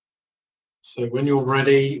So when you're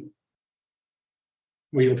ready,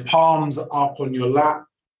 with your palms up on your lap,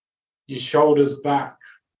 your shoulders back,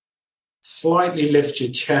 slightly lift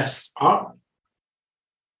your chest up.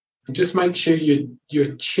 And just make sure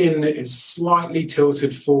your chin is slightly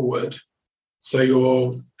tilted forward so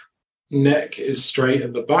your neck is straight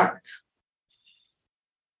at the back.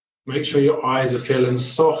 Make sure your eyes are feeling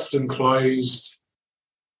soft and closed.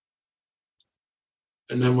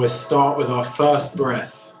 And then we'll start with our first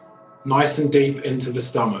breath, nice and deep into the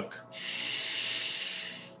stomach.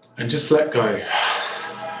 And just let go.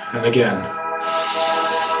 And again.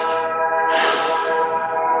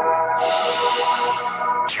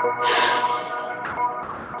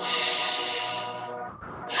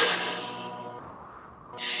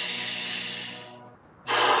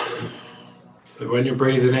 So when you're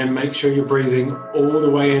breathing in, make sure you're breathing all the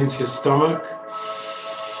way into your stomach.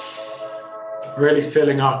 Really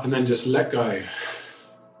filling up and then just let go.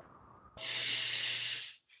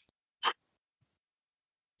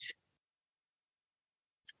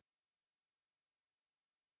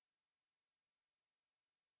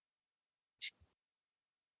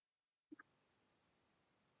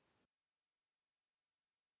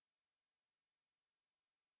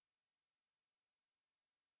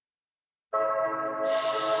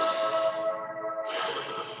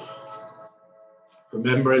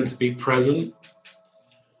 Remembering to be present,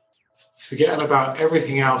 forgetting about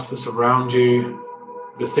everything else that's around you,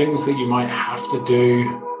 the things that you might have to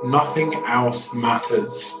do, nothing else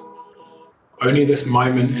matters. Only this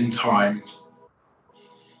moment in time.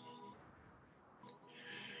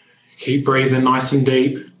 Keep breathing nice and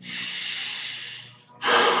deep.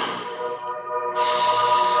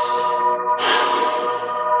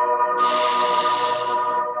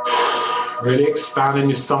 Really expanding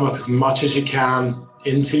your stomach as much as you can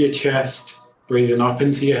into your chest, breathing up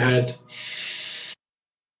into your head.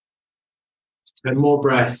 10 more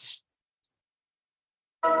breaths.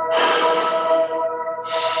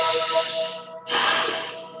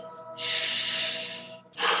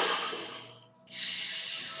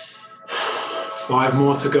 Five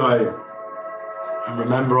more to go. And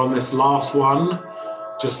remember, on this last one,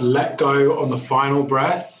 just let go on the final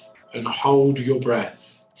breath and hold your breath.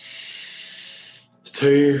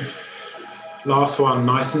 2, last one,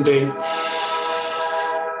 nice and deep.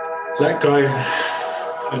 Let go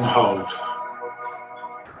and hold.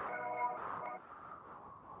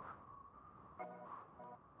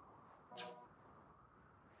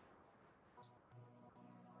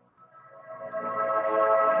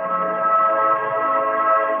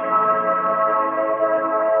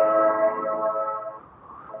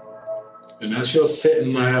 And as you're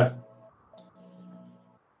sitting there,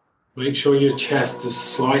 make sure your chest is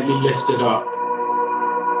slightly lifted up.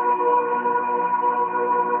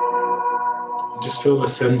 And just feel the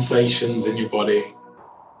sensations in your body.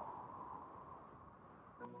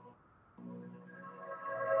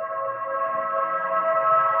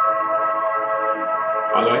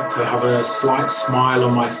 I like to have a slight smile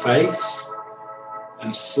on my face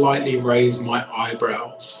and slightly raise my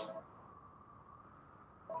eyebrows.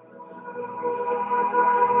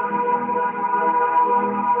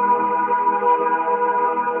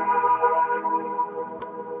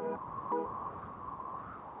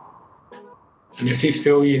 And if you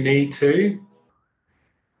feel you need to,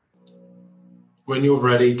 when you're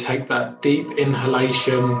ready, take that deep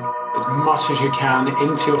inhalation as much as you can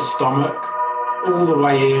into your stomach, all the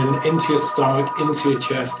way in, into your stomach, into your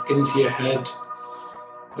chest, into your head.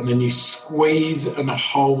 And then you squeeze and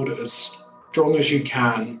hold as strong as you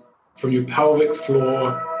can from your pelvic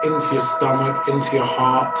floor into your stomach, into your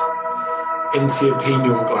heart, into your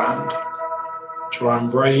pineal gland. Try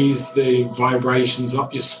and raise the vibrations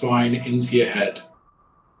up your spine into your head.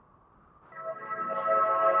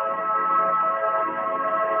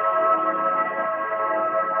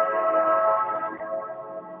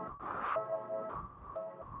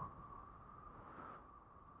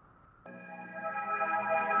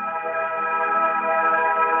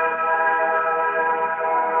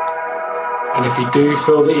 And if you do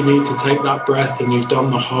feel that you need to take that breath and you've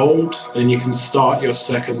done the hold, then you can start your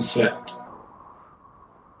second set.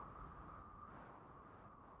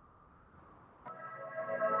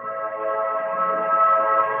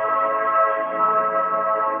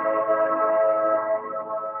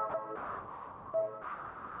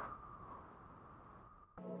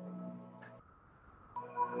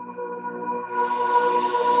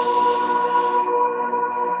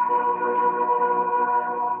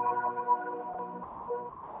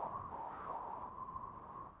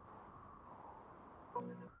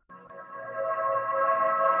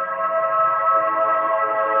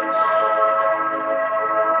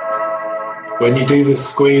 When you do the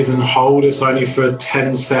squeeze and hold, it's only for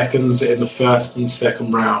 10 seconds in the first and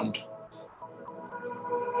second round.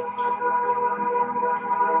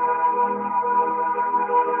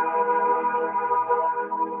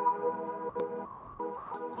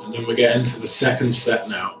 And then we get into the second set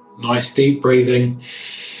now. Nice deep breathing.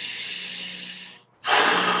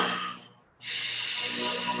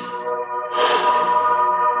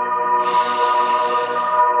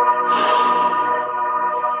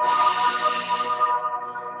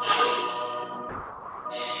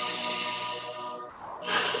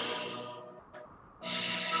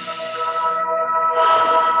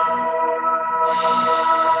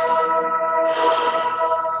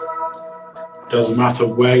 Doesn't matter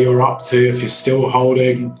where you're up to, if you're still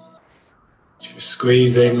holding, if you're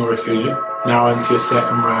squeezing, or if you're now into your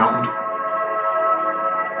second round.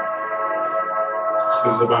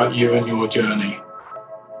 This is about you and your journey.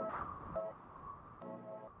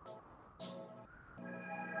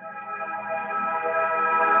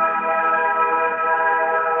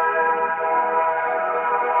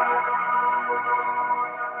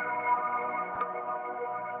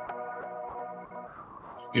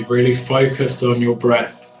 Be really focused on your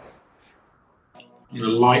breath and the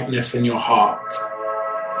lightness in your heart.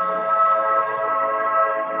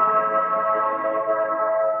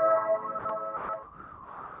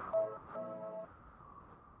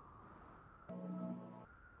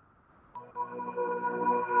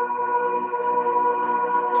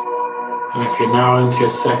 And if you're now into your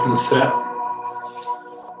second set,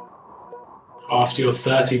 after your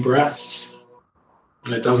 30 breaths,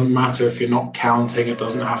 and it doesn't matter if you're not counting, it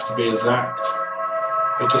doesn't have to be exact,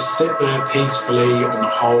 but just sit there peacefully and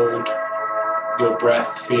hold your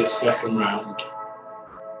breath for your second round.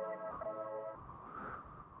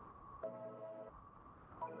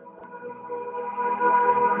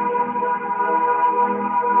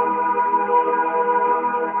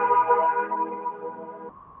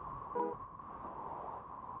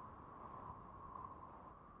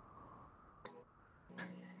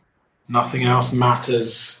 Nothing else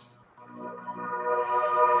matters.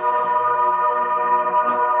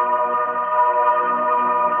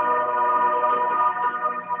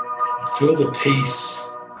 Feel the peace,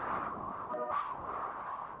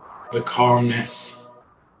 the calmness,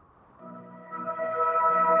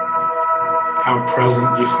 how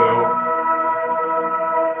present you feel.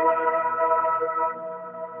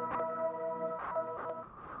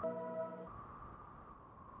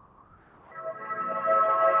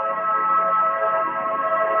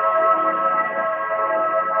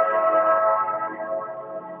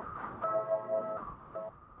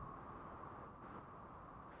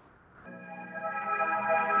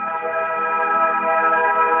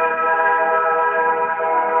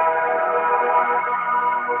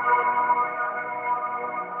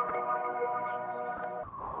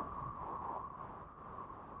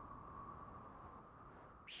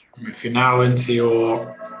 If you're now into your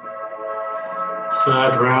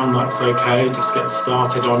third round, that's okay, just get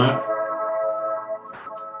started on it.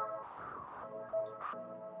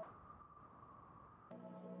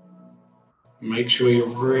 Make sure you're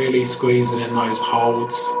really squeezing in those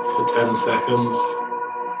holds for 10 seconds,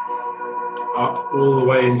 up all the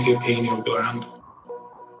way into your pineal gland.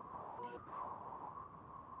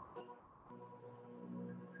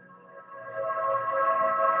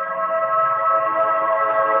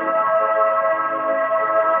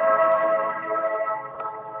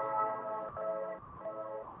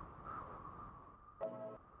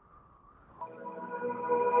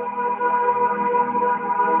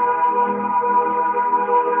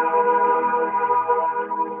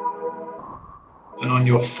 And on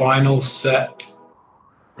your final set,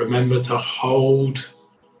 remember to hold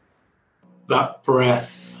that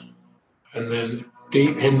breath and then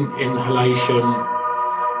deep inhalation,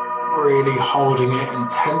 really holding it,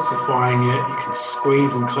 intensifying it. You can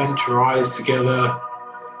squeeze and clench your eyes together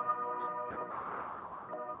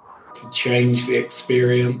to change the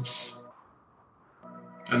experience,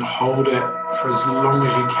 and hold it for as long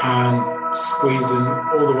as you can, squeezing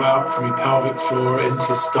all the way up from your pelvic floor into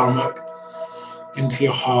your stomach, into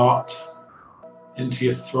your heart, into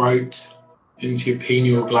your throat, into your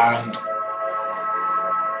pineal gland.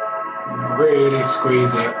 Really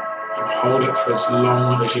squeeze it and hold it for as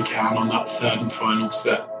long as you can on that third and final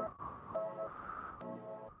set.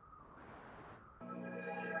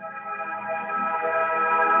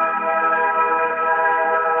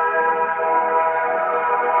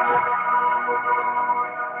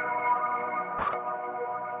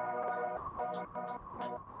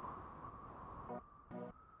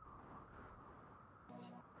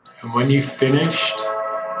 And when you've finished,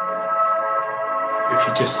 if you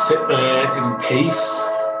you just sit there in peace,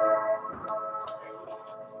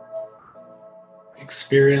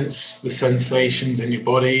 experience the sensations in your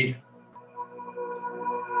body,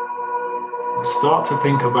 and start to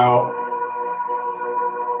think about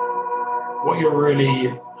what you're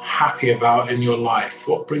really happy about in your life,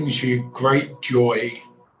 what brings you great joy.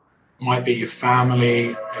 It might be your family,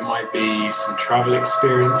 it might be some travel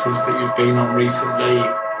experiences that you've been on recently.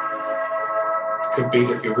 It could be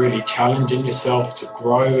that you're really challenging yourself to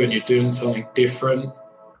grow and you're doing something different.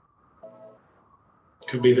 It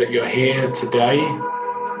could be that you're here today. It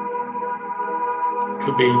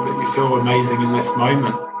could be that you feel amazing in this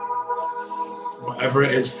moment. Whatever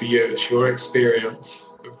it is for you, it's your experience.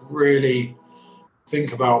 But really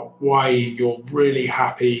think about why you're really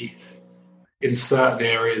happy in certain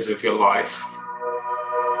areas of your life.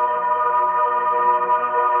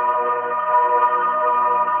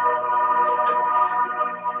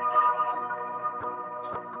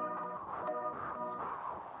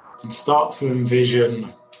 And start to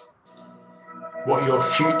envision what your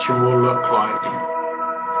future will look like.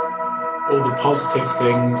 All the positive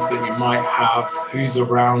things that you might have, who's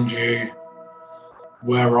around you,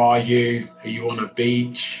 where are you? Are you on a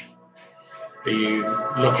beach? Are you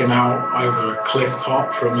looking out over a cliff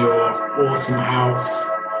top from your awesome house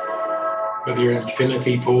with your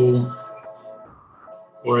infinity pool?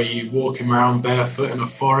 Or are you walking around barefoot in a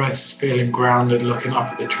forest, feeling grounded, looking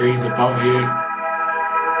up at the trees above you?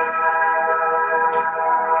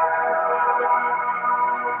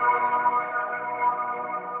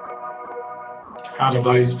 How do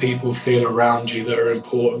those people feel around you that are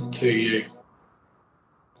important to you?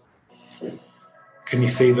 Can you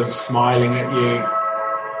see them smiling at you?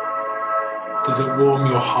 Does it warm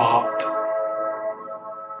your heart?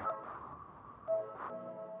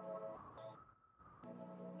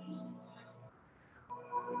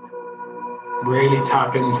 Really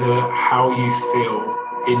tap into how you feel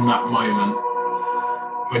in that moment.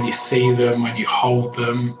 When you see them, when you hold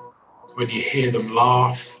them, when you hear them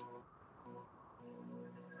laugh.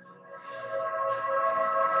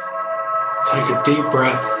 Take a deep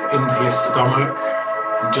breath into your stomach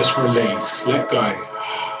and just release, let go.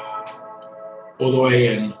 All the way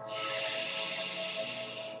in.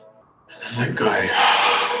 And then let go.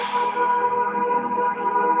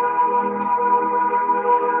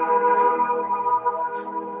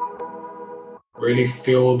 Really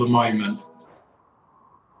feel the moment.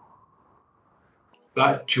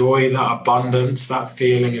 That joy, that abundance, that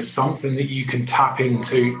feeling is something that you can tap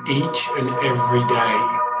into each and every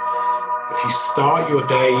day. If you start your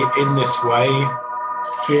day in this way,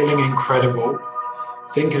 feeling incredible,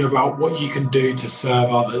 thinking about what you can do to serve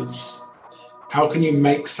others, how can you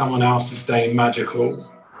make someone else's day magical?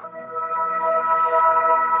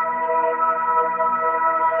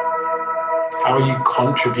 How are you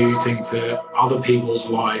contributing to other people's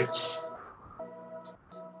lives?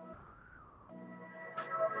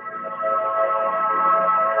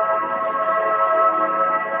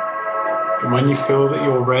 And when you feel that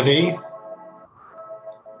you're ready,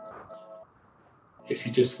 if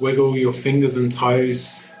you just wiggle your fingers and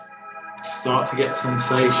toes, start to get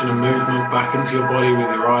sensation and movement back into your body with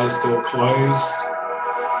your eyes still closed.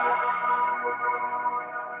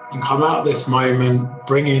 And come out of this moment,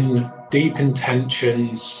 bring in deep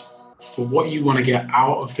intentions for what you want to get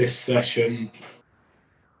out of this session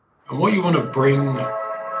and what you want to bring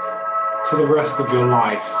to the rest of your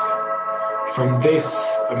life from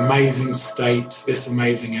this amazing state, this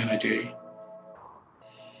amazing energy.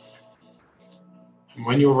 And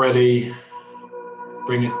when you're ready,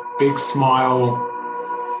 bring a big smile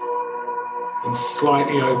and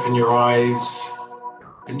slightly open your eyes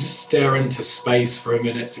and just stare into space for a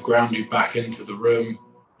minute to ground you back into the room.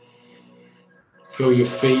 Feel your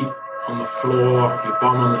feet on the floor, your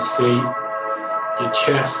bum on the seat, your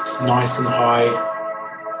chest nice and high,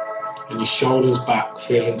 and your shoulders back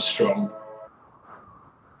feeling strong.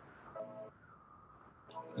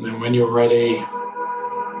 And then when you're ready,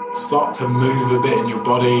 start to move a bit in your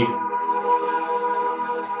body.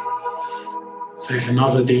 Take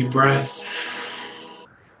another deep breath.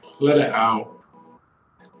 Let it out.